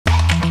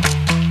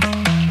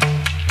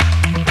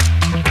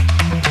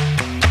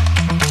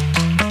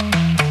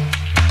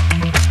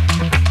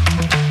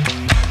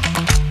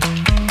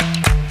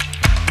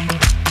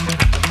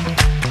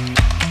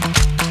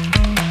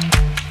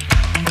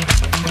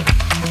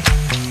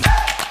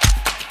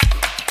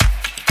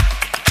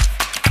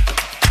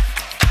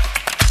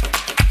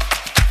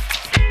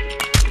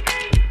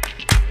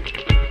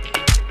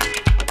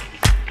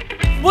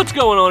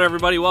going on,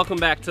 everybody? Welcome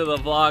back to the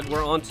vlog.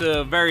 We're on to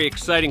a very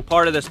exciting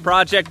part of this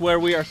project where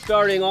we are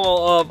starting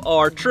all of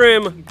our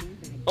trim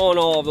on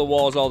all of the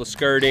walls, all the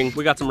skirting.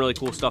 We got some really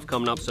cool stuff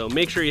coming up, so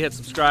make sure you hit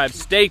subscribe.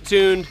 Stay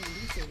tuned.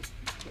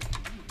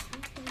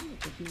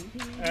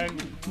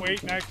 And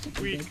wait next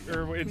week,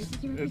 or it's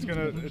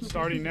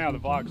starting now. The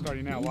vlog's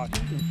starting now. Watch.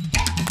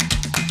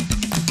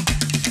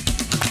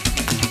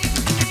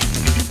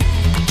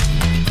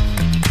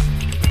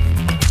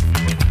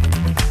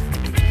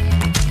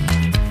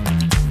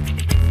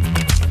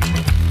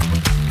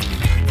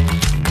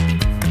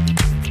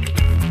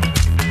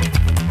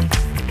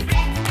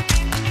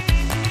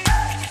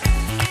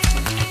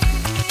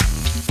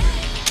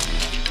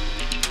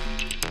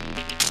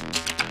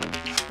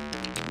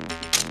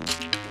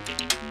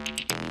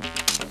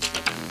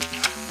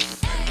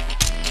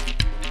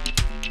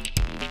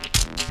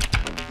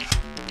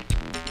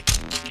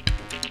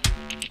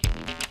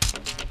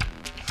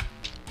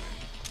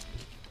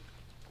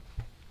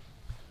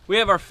 We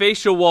have our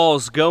fascia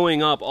walls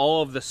going up,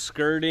 all of the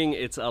skirting.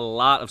 It's a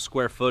lot of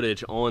square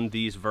footage on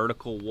these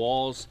vertical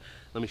walls.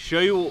 Let me show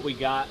you what we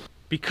got.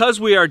 Because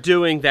we are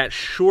doing that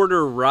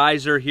shorter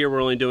riser here,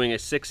 we're only doing a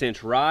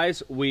 6-inch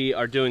rise. We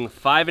are doing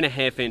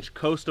 5.5-inch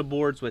Costa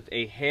boards with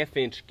a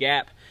 1/2-inch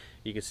gap.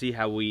 You can see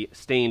how we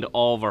stained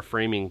all of our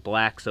framing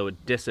black so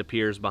it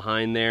disappears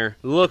behind there.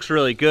 It looks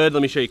really good.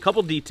 Let me show you a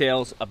couple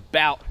details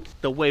about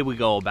the way we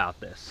go about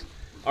this.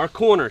 Our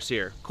corners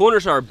here.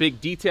 Corners are a big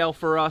detail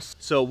for us.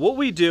 So what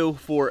we do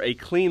for a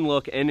clean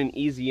look and an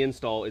easy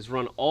install is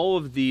run all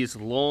of these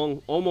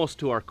long almost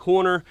to our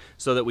corner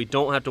so that we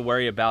don't have to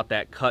worry about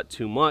that cut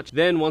too much.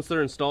 Then once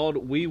they're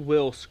installed, we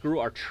will screw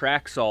our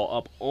track saw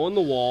up on the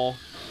wall,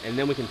 and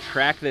then we can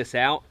track this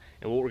out.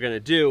 And what we're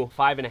gonna do,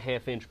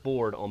 5.5-inch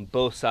board on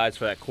both sides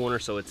for that corner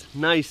so it's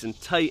nice and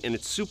tight and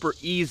it's super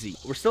easy.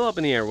 We're still up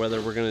in the air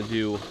whether we're gonna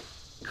do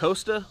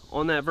Costa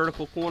on that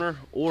vertical corner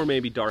or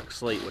maybe dark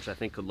slate, which I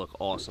think could look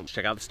awesome.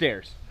 Check out the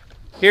stairs.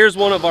 Here's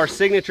one of our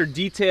signature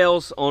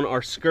details on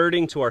our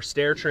skirting to our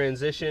stair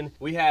transition.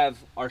 We have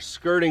our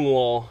skirting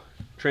wall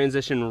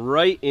transition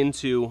right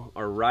into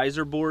our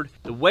riser board.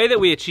 The way that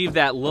we achieve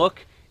that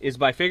look is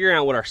by figuring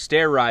out what our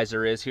stair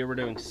riser is. Here we're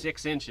doing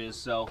 6 inches,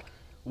 so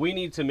we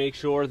need to make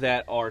sure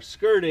that our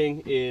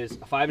skirting is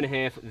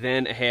 5.5,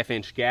 then a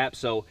 1/2-inch gap.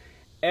 So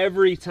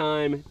every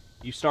time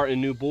you start a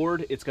new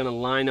board, it's gonna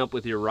line up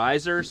with your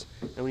risers.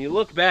 And when you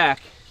look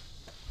back,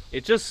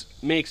 it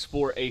just makes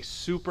for a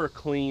super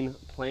clean,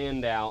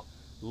 planned out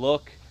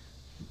look.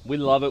 We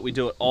love it, we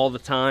do it all the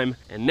time.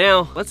 And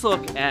now, let's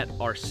look at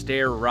our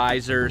stair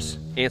risers.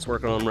 Ant's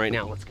working on them right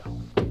now, let's go.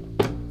 I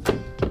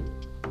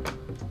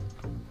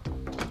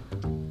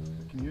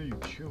can hear you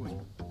chewing.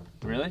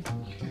 Really?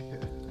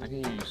 I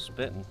can hear you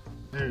spitting.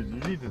 Dude, you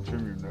need to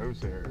trim your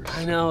nose hairs.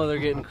 I know, they're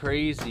getting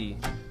crazy.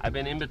 I've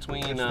been in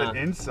between. It's the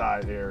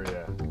inside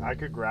area. I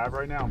could grab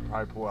right now and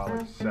probably pull out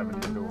like 70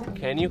 to them.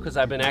 Can you? Because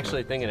I've been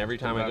actually thinking every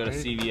time I go to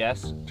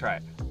CVS, try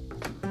it.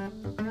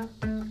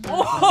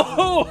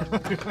 Oh!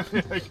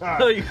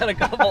 Oh, you got a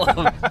couple of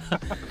them.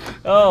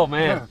 Oh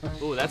man.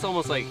 Ooh, that's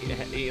almost like eating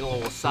a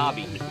little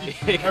wasabi.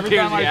 every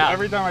time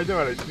I do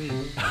it, I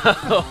sneeze.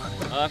 Oh,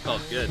 that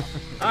felt good.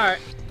 All right.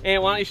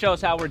 And why don't you show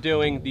us how we're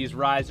doing these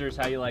risers,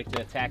 how you like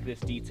to attack this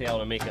detail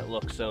to make it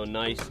look so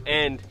nice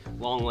and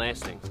long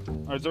lasting. All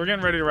right, so we're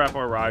getting ready to wrap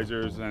our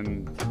risers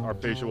and our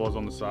fascia walls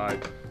on the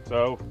side.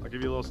 So I'll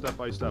give you a little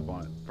step-by-step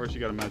on it. First,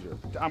 you gotta measure.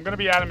 I'm gonna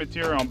be adding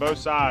material on both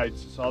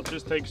sides, so I'll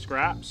just take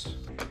scraps,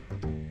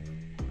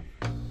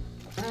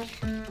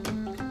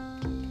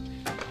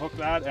 hook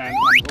that, and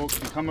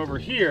come over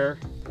here,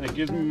 and it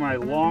gives me my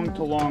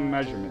long-to-long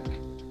measurement.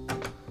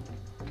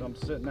 So I'm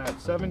sitting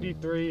at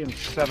 73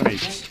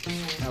 7/8.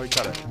 Now we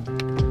cut it.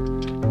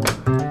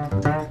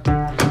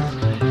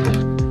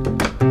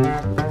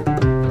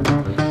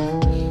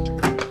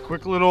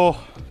 Quick little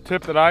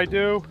tip that I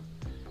do.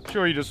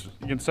 Sure, you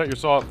can set your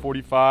saw at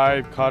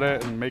 45, cut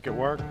it, and make it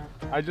work.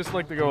 I just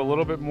like to go a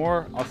little bit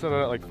more. I'll set it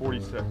at like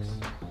 46.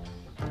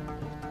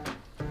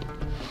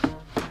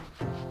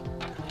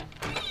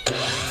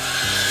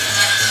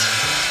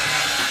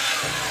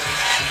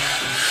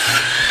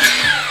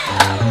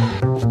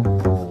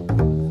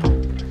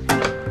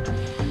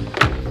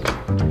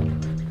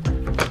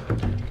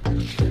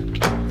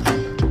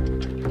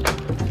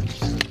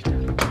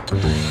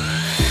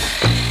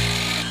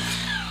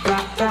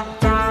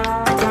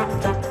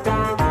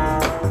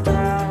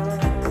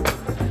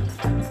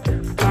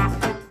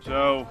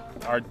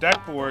 Our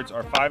deck boards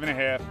are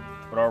 5.5,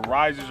 but our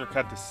risers are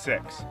cut to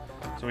 6.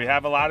 So we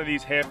have a lot of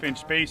these 1/2-inch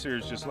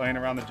spacers just laying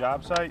around the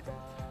job site.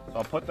 So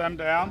I'll put them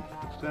down,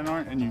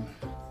 and you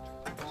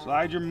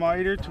slide your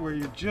miter to where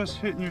you're just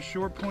hitting your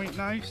short point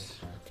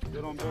nice.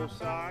 Good on both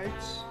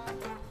sides.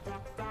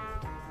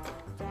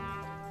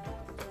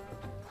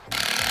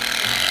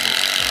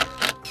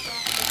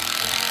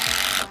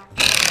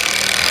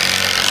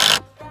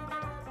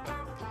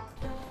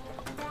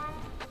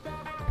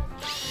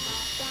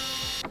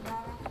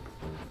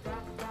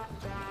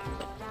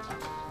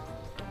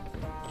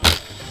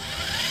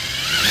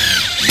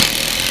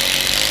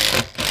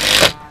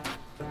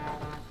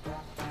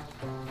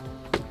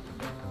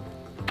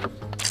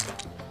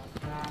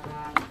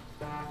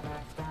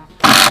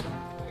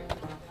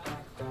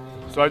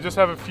 So I just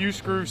have a few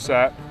screws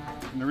set.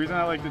 And the reason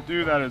I like to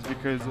do that is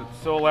because it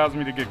still allows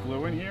me to get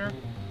glue in here.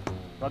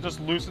 I'll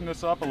just loosen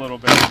this up a little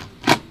bit.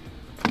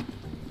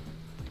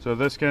 So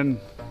this can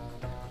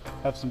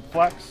have some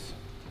flex.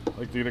 I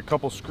like to get a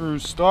couple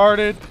screws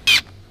started.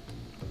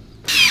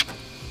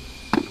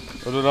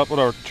 Put it up with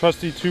our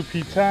trusty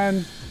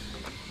 2P10.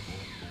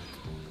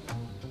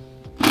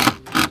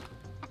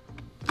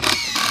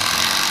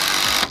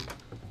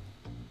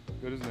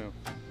 Good as new.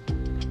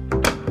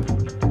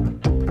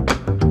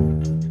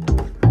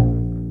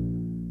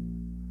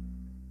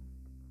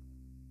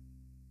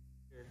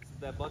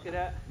 Is that bucket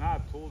hat? Nah,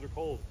 tools are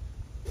cold.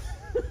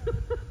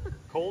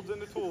 Cold's in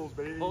the tools,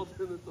 baby. Cold's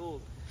in the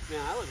tools.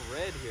 Man, I look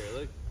red here.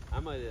 Look, I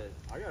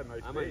got a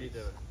nice I might need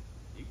to.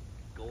 You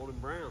golden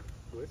brown.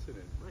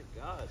 Glistening. My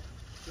God,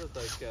 feels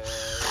like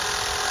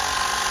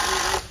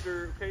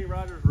Kenny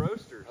Rogers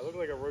roasters. I look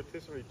like a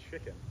rotisserie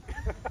chicken.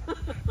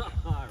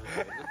 All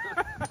right.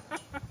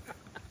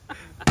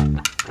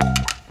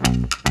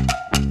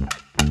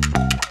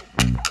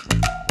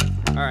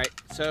 All right,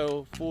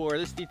 so for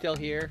this detail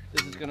here,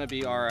 this is gonna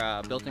be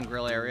our built-in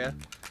grill area.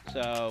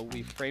 So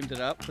we framed it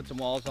up, put some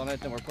walls on it,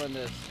 then we're putting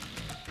this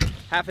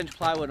 1/2-inch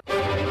plywood.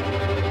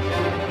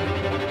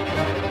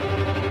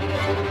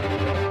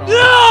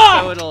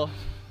 So it'll...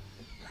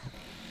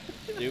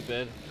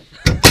 Stupid.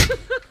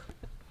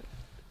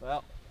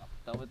 Well,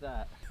 done with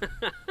that.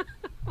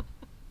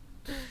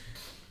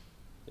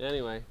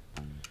 Anyway.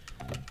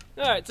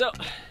 Alright, so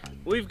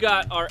we've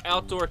got our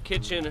outdoor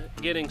kitchen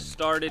getting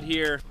started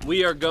here.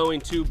 We are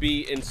going to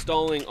be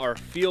installing our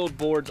field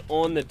boards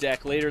on the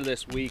deck later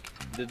this week.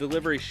 The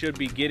delivery should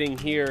be getting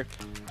here,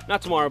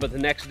 not tomorrow, but the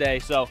next day.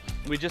 So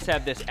we just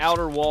have this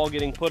outer wall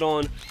getting put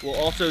on. We'll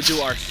also do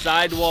our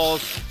side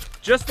walls,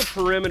 just the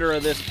perimeter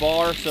of this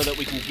bar so that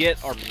we can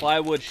get our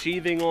plywood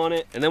sheathing on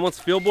it. And then once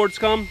field boards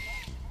come,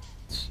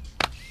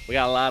 we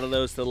got a lot of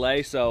those to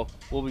lay, so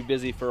we'll be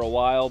busy for a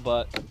while,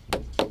 but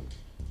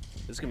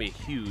this is gonna be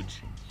a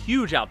huge,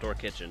 huge outdoor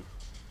kitchen.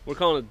 We're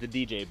calling it the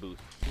DJ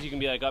booth. You can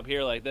be like up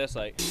here like this,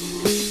 like.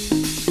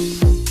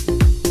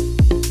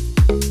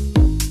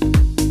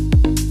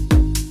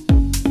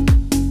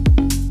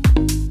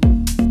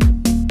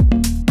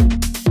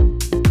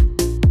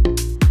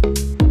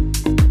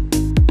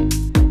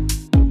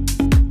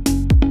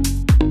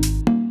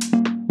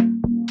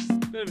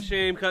 Bit of a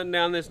shame cutting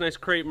down this nice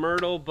crepe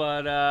myrtle,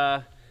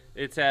 but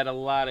it's had a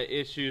lot of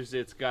issues.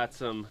 It's got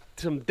some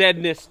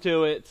deadness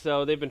to it,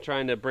 so they've been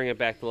trying to bring it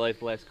back to life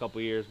the last couple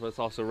years, but it's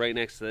also right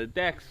next to the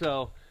deck,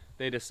 so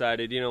they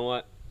decided, you know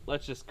what,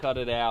 let's just cut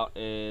it out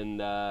and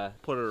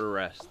put it to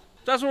rest. So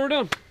that's what we're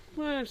doing.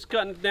 We're just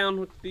cutting it down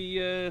with the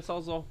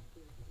Sawzall.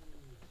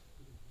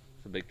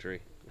 It's a big tree.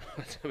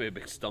 It's gonna be a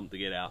big stump to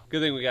get out.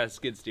 Good thing we got a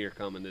skid steer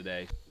coming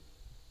today.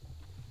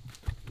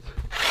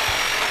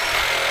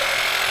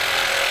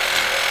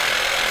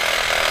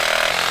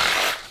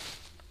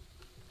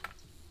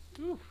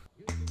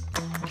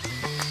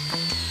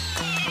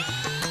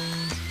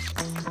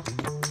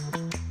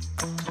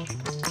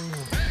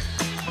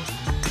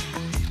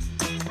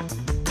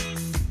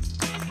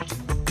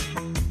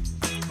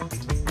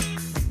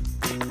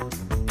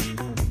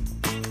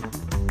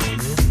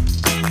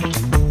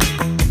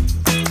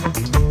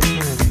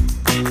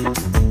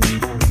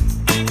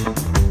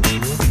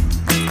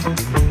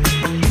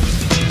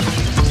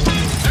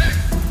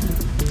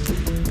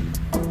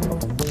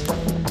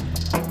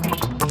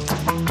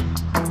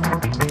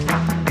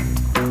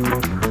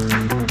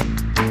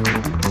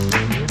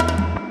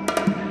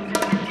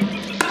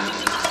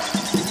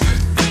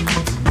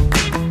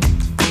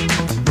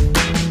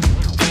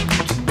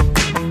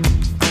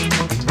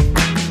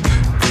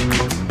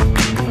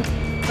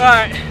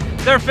 Alright,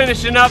 they're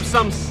finishing up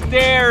some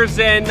stairs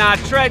and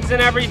treads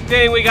and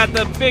everything. We got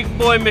the big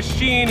boy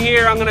machine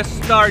here. I'm gonna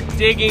start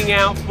digging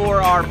out for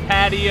our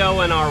patio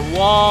and our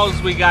walls.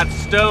 We got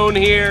stone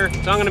here,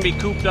 so I'm gonna be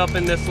cooped up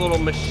in this little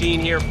machine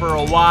here for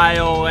a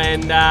while,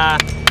 and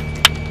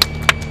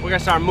we're gonna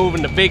start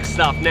moving the big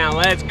stuff now.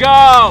 Let's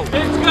go!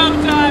 It's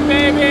go time,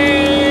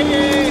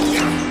 baby!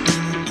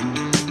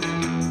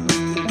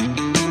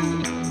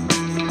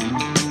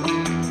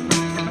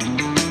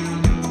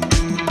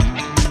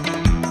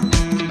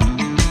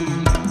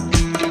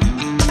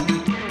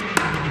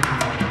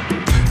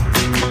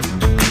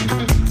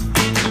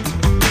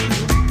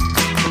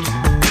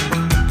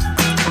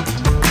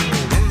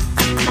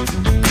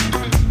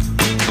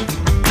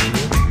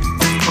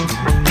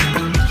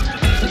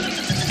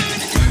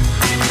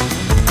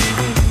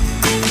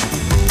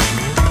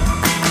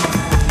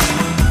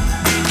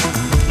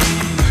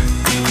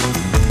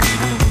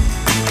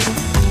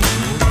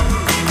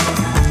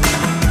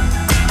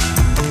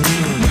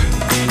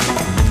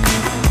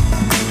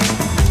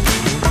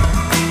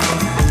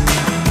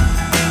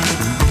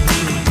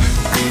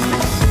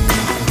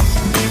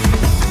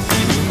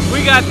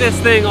 Got this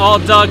thing all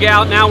dug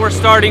out. Now we're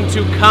starting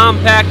to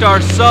compact our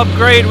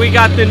subgrade. We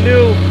got the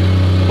new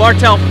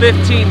Bartel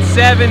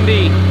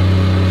 1570.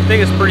 I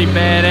think it's pretty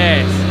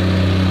badass.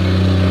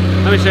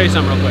 Let me show you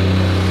something real quick.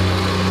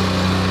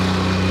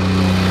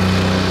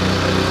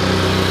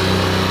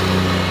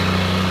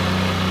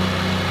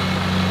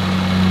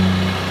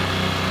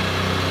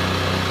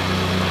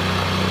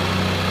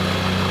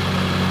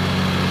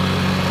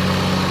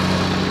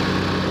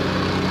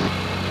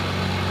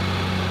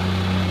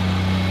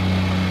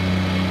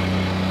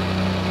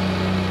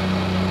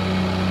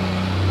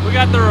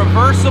 got the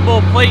reversible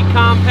plate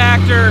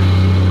compactor.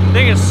 I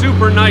think it's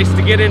super nice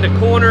to get into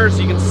corners.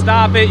 You can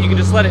stop it, you can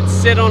just let it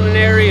sit on an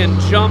area and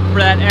jump for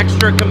that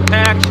extra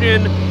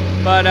compaction.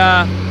 But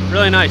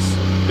really nice,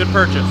 good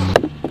purchase.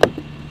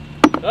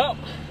 Oh,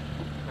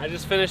 I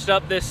just finished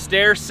up this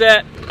stair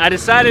set. I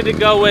decided to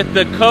go with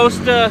the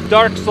Costa,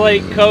 dark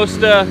slate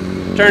Costa.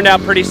 Turned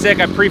out pretty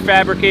sick. I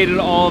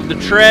prefabricated all of the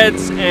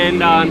treads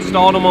and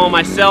installed them all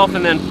myself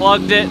and then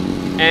plugged it.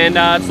 And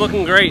it's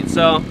looking great.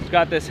 So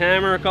got this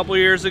hammer a couple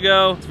years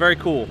ago. It's very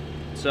cool.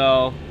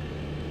 So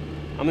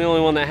I'm the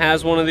only one that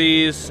has one of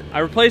these. I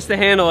replace the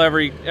handle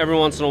every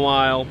once in a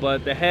while,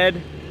 but the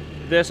head,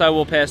 this I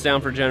will pass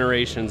down for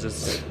generations.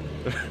 It's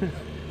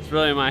it's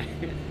really my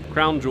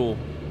crown jewel.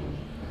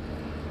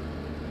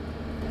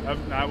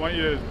 I want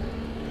you to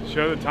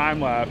show the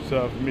time lapse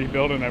of me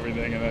building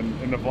everything, and then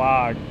in the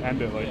vlog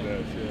end it like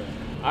this.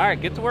 Yeah. All right,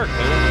 get to work,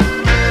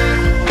 man.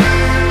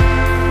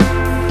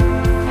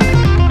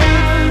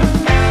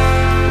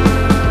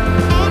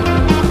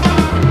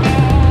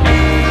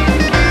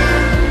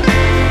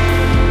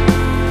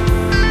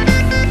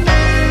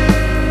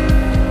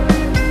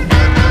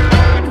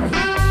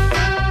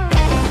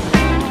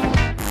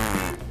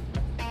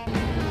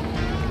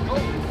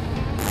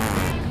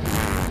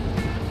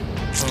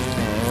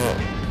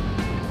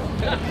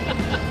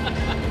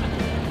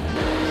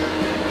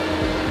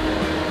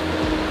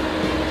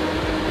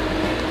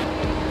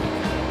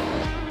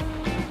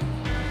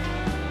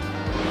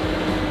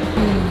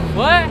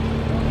 What?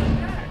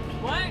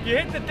 What? You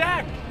hit the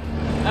deck!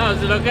 Oh,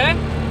 is it okay?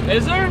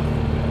 Is there?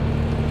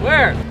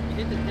 Where?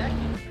 You hit the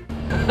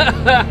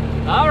deck.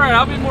 All right,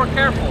 I'll be more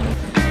careful.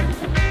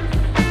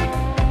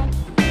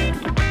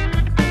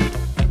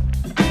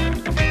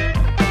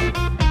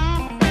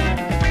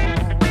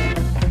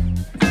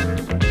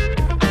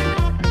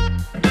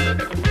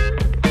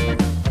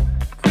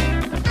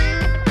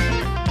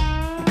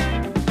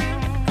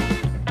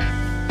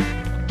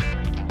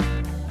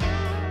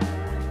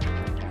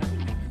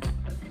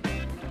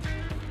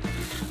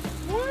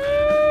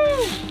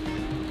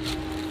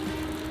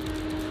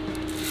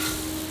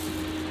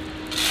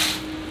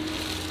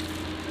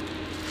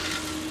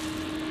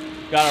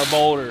 Got our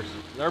boulders.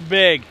 They're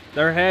big,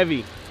 they're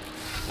heavy.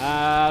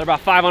 They're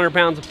about 500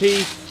 pounds a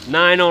piece,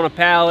 9 on a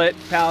pallet.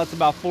 Pallet's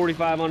about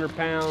 4,500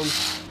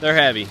 pounds. They're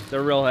heavy,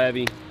 they're real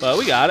heavy, but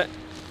we got it.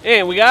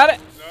 And we got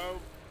it. No,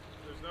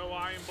 there's no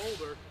I in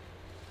Boulder.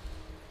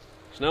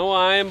 There's no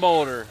I in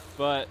Boulder,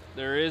 but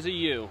there is a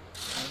U.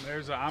 And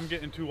there's a I'm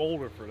getting too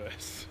older for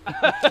this.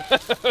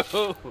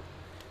 All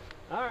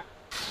right,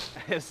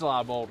 it's a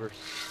lot of boulders.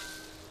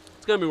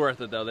 It's gonna be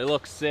worth it though, they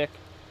look sick.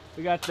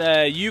 We got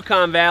the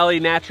Yukon Valley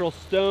natural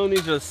stone.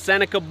 These are the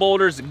Seneca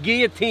boulders,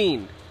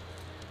 guillotined.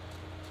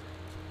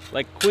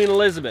 Like Queen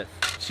Elizabeth.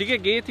 Did she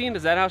get guillotined?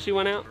 Is that how she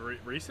went out?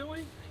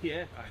 Recently?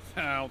 Yeah.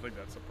 I don't think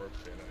that's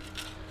appropriate.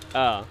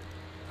 Oh.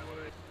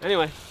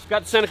 Anyway,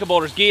 got the Seneca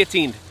boulders,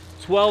 guillotined.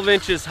 12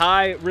 inches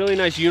high, really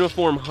nice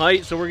uniform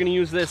height. So we're gonna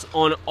use this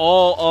on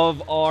all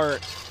of our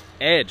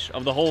edge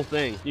of the whole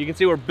thing. You can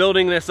see we're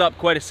building this up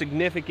quite a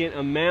significant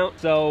amount.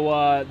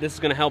 So this is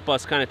gonna help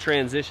us kind of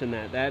transition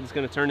that. That is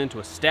gonna turn into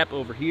a step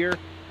over here,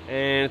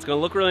 and it's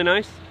gonna look really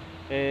nice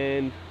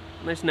and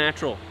nice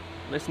natural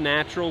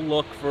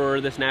look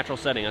for this natural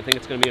setting. I think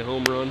it's gonna be a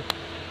home run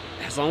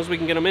as long as we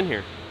can get them in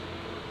here.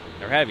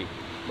 They're heavy,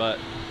 but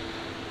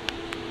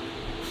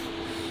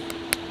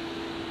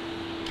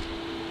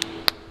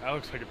That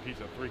looks like a piece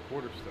of 3/4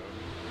 stone.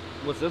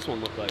 what's this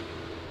one look like?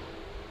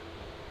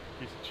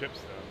 Piece of chip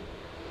stone.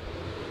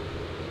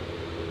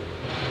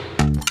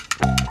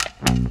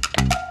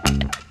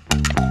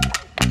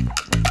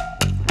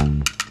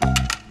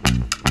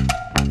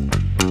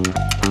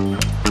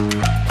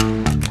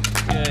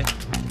 Okay,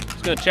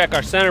 just gonna check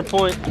our center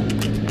point.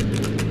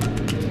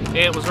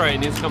 Ant was right, it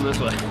needs to come this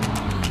way.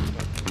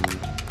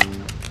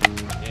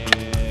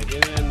 Yeah,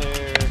 get it in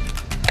there.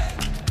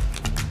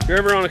 If you're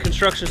ever on a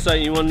construction site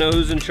and you wanna know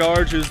who's in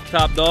charge, who's the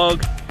top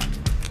dog,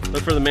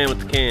 look for the man with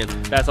the can.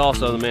 That's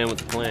also the man with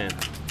the plan.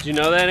 Did you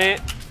know that,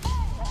 Ant?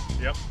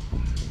 Yep.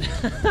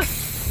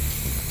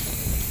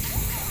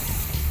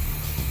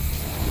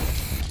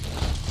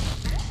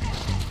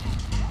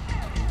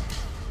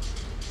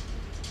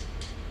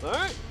 All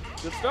right,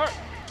 good start.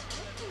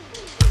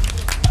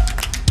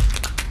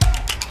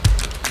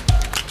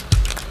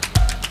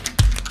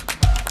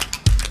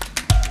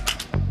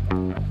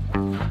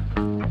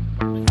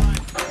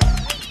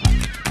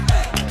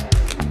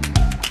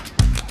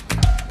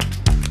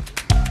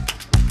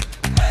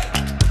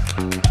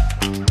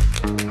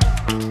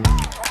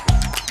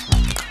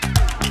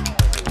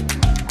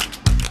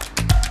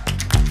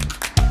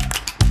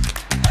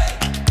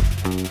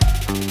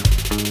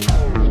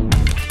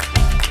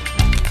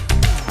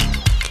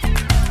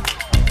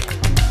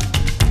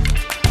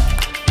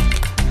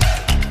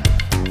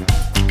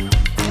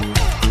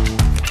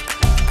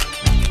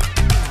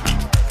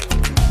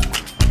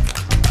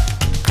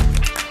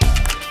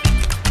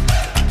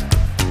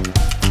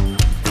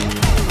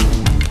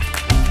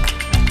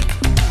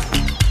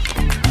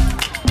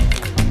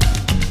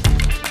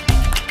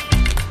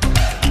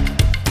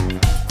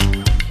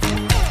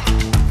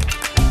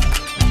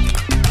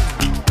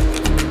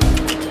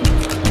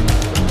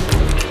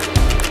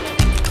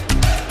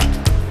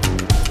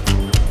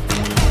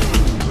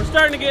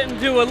 starting to get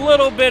into a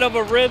little bit of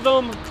a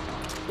rhythm.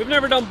 We've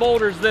never done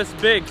boulders this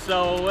big,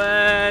 so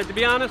to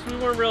be honest, we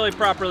weren't really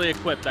properly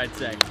equipped, I'd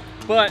say.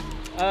 But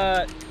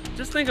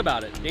just think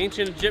about it. The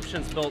ancient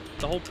Egyptians built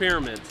the whole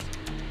pyramids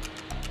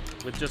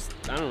with just,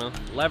 I don't know,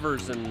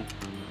 levers and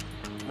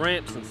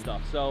ramps and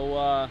stuff.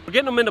 So we're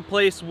getting them into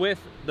place with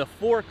the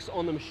forks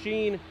on the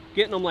machine,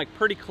 getting them like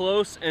pretty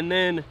close, and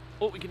then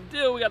what we can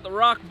do, we got the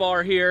rock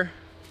bar here.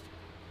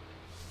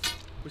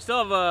 We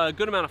still have a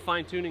good amount of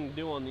fine tuning to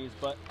do on these,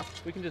 but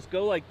we can just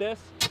go like this.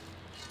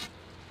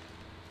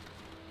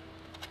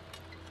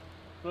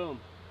 Boom.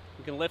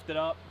 We can lift it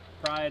up,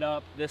 pry it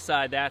up, this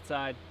side, that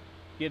side,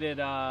 get it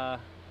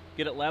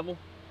level,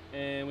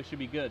 and we should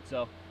be good.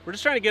 So we're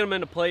just trying to get them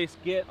into place,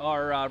 get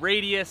our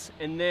radius,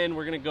 and then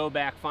we're gonna go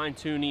back, fine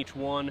tune each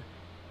one,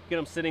 get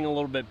them sitting a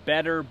little bit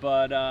better,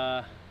 but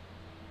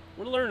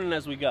we're learning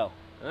as we go.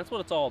 And that's what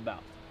it's all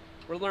about.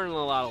 We're learning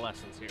a lot of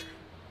lessons here.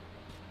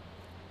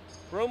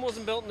 Rome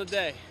wasn't built in a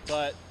day,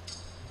 but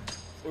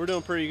we're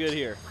doing pretty good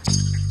here.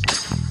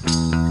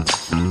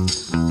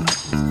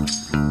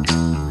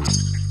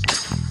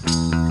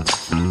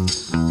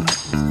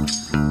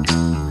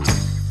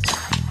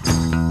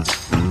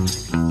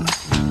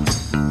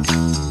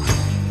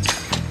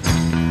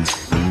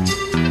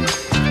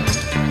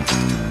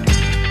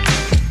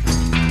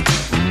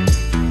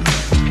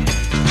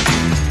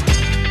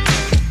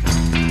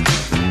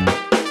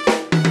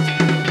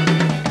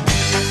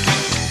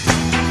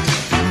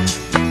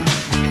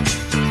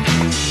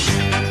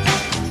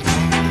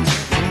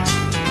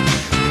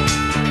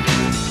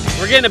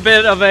 Getting a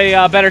bit of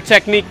a better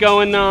technique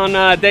going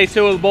on day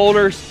 2 of the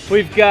boulders.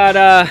 We've got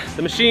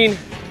the machine,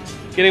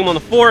 getting them on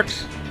the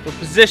forks. We're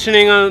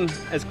positioning them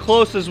as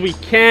close as we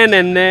can,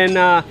 and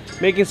then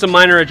making some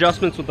minor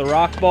adjustments with the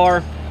rock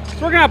bar. It's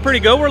working out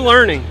pretty good. We're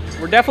learning.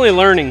 We're definitely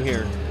learning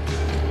here.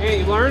 Hey,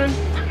 you learning?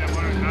 Yeah, I'm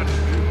learning not to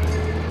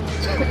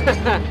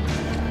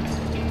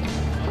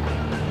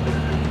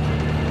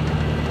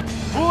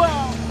do.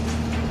 Whoa!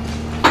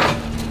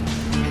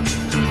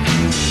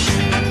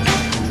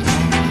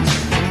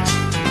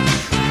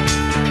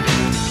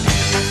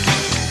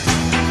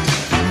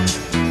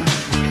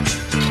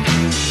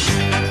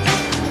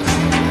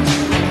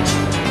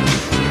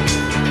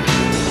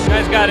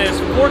 Got his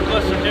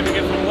forklift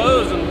certificate from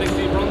Lowe's and thinks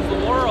he runs the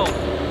world.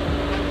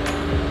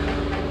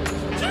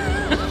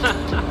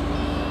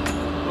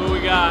 What do we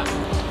got?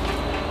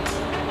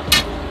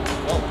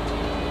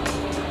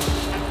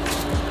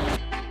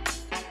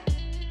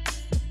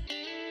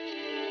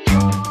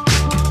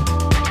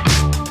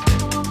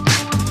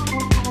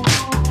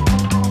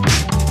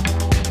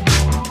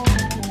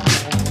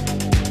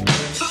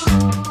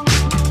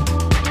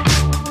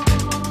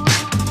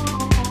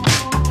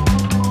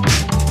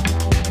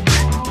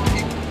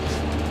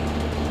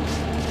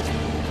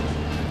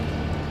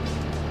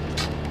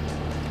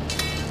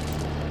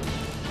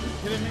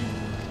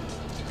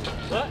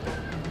 What?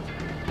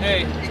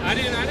 Hey, I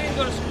didn't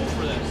go to school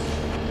for this.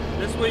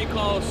 This is what you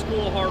call a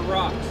school of hard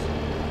rocks.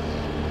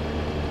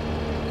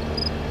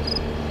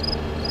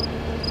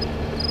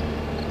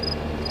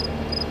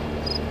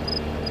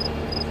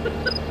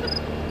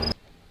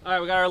 All right,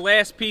 we got our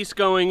last piece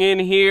going in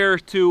here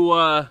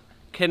to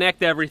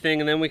connect everything,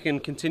 and then we can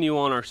continue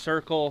on our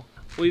circle.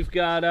 We've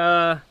got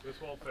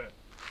This won't fit.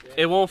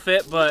 it won't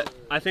fit, but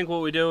I think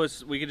what we do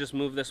is we could just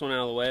move this one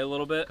out of the way a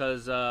little bit,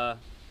 because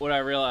what I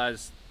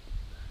realized,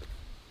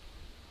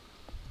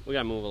 we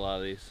gotta move a lot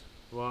of these.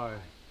 Why?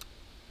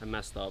 I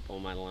messed up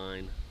on my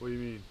line. What do you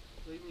mean?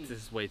 This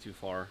is way too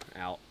far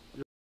out.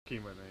 You're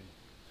f***ing with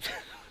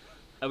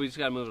me. We just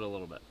gotta move it a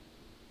little bit.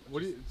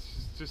 What do you?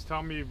 Just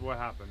tell me what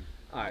happened.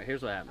 All right,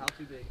 here's what happened.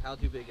 How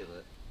too big is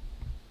it?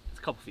 It's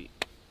a couple feet.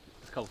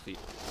 It's a couple feet.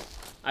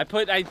 I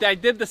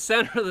did the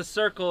center of the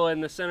circle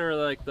and the center of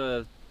like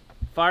the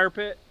fire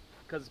pit,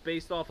 because it's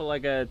based off of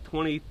like a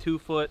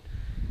 22-foot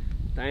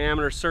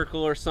diameter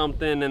circle or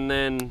something, and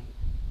then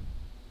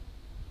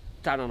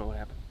I don't know what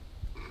happened.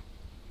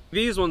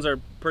 These ones are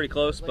pretty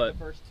close, Like but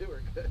the first 2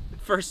 are good.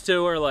 first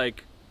 2 are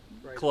like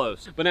Right.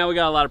 close. But now we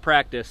got a lot of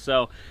practice,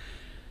 so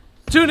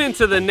tune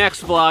into the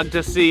next vlog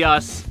to see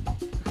us.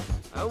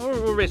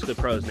 We're basically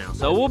pros now,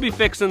 so we'll be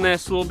fixing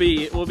this. We'll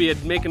be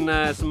making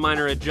some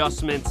minor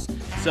adjustments.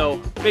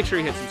 So make sure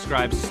you hit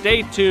subscribe.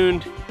 Stay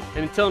tuned,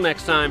 and until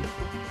next time,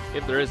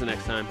 if there is a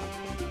next time,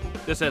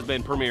 this has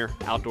been Premier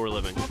Outdoor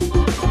Living.